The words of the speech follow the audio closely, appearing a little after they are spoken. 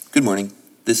Good morning.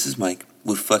 This is Mike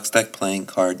with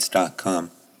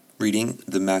FlexDeckPlayingCards.com, reading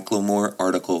the Macklemore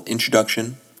article,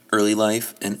 Introduction, Early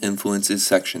Life, and Influences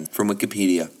section from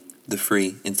Wikipedia, the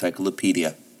free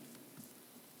encyclopedia.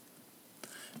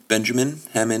 Benjamin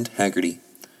Hammond Haggerty,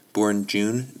 born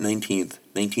June 19,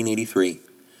 1983,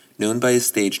 known by his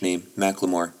stage name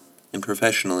Macklemore, and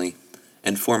professionally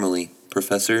and formally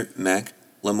Professor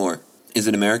Macklemore, is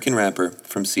an American rapper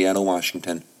from Seattle,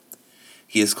 Washington.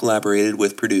 He has collaborated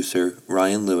with producer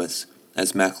Ryan Lewis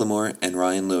as Macklemore and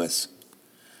Ryan Lewis.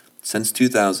 Since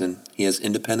 2000, he has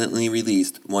independently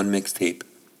released 1 mixtape,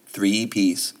 3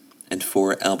 EPs, and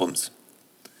 4 albums.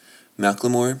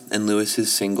 Macklemore and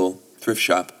Lewis's single, Thrift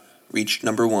Shop, reached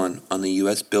number 1 on the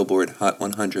U.S. Billboard Hot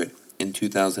 100 in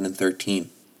 2013.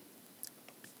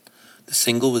 The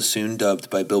single was soon dubbed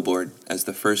by Billboard as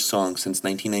the first song since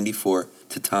 1994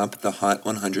 to top the Hot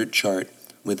 100 chart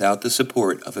without the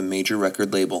support of a major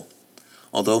record label,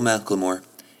 although Macklemore,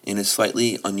 in a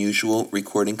slightly unusual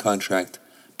recording contract,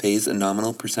 pays a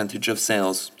nominal percentage of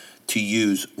sales to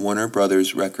use Warner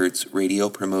Brothers Records' radio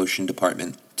promotion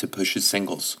department to push his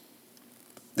singles.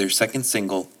 Their second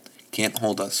single, Can't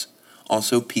Hold Us,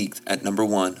 also peaked at number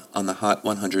 1 on the Hot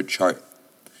 100 chart,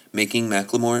 making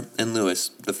Macklemore and Lewis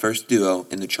the first duo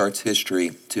in the chart's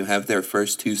history to have their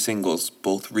first 2 singles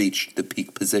both reach the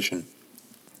peak position.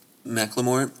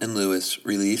 Macklemore and Lewis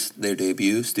released their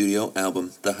debut studio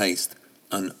album, The Heist,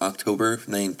 on October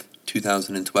 9,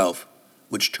 2012,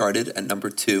 which charted at number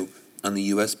 2 on the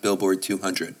U.S. Billboard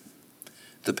 200.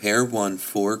 The pair won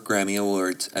 4 Grammy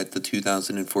Awards at the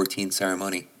 2014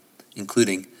 ceremony,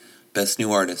 including Best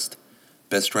New Artist,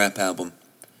 Best Rap Album,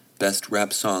 Best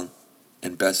Rap Song,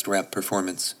 and Best Rap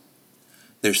Performance.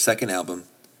 Their second album,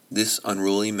 This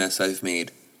Unruly Mess I've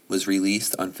Made, was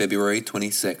released on February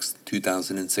 26,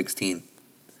 2016.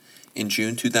 In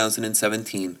June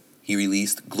 2017, he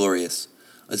released Glorious,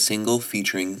 a single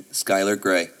featuring Skylar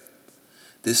Grey.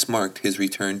 This marked his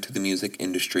return to the music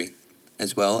industry,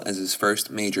 as well as his first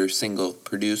major single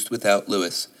produced without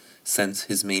Lewis since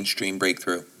his mainstream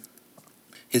breakthrough.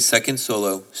 His second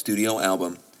solo studio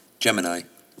album, Gemini,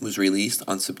 was released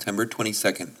on September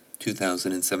 22,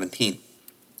 2017.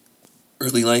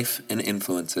 Early life and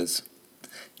influences.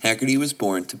 Haggerty was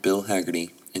born to Bill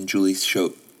Haggerty and Julie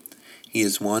Schote. He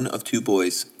is one of 2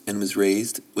 boys and was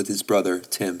raised with his brother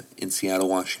Tim in Seattle,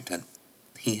 Washington.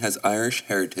 He has Irish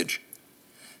heritage.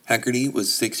 Haggerty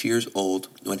was 6 years old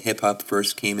when hip-hop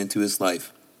first came into his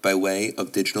life by way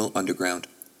of Digital Underground.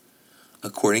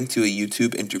 According to a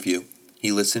YouTube interview,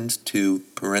 he listened to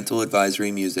parental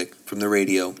advisory music from the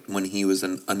radio when he was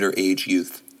an underage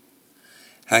youth.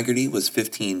 Haggerty was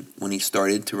 15 when he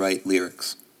started to write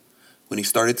lyrics. When he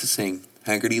started to sing,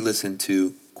 Haggerty listened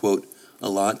to, quote, a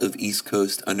lot of East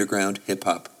Coast underground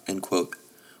hip-hop, end quote,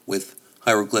 with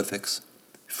Hieroglyphics,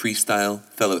 Freestyle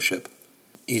Fellowship,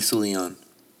 Asa Leon,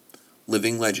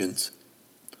 Living Legends,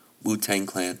 Wu-Tang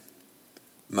Clan,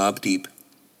 Mobb Deep,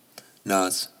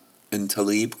 Nas, and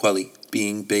Talib Kweli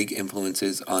being big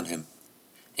influences on him.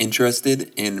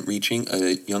 Interested in reaching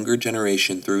a younger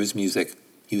generation through his music,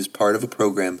 he was part of a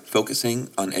program focusing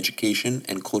on education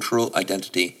and cultural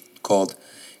identity called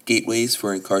Gateways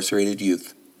for Incarcerated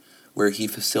Youth, where he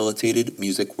facilitated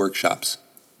music workshops.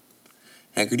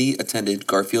 Haggerty attended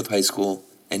Garfield High School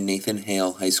and Nathan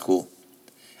Hale High School.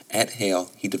 At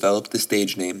Hale, he developed the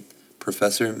stage name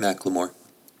Professor Macklemore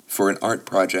for an art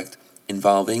project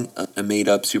involving a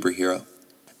made-up superhero.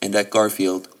 And at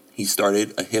Garfield, he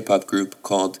started a hip-hop group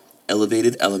called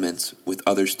Elevated Elements with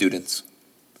other students.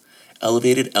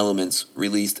 Elevated Elements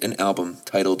released an album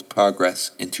titled Progress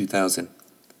in 2000.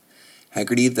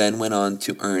 Haggerty then went on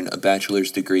to earn a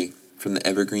bachelor's degree from the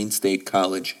Evergreen State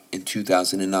College in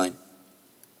 2009.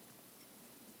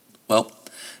 Well,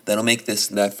 that'll make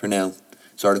that for now.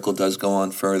 This article does go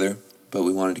on further, but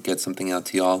we wanted to get something out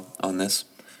to y'all on this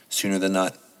sooner than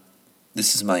not.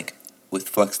 This is Mike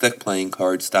with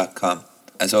FlexDeckPlayingCards.com.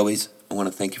 As always, I want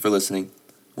to thank you for listening.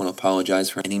 I want to apologize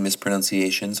for any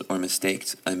mispronunciations or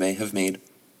mistakes I may have made.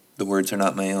 The words are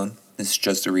not my own. This is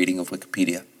just a reading of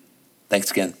Wikipedia.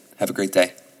 Thanks again. Have a great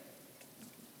day.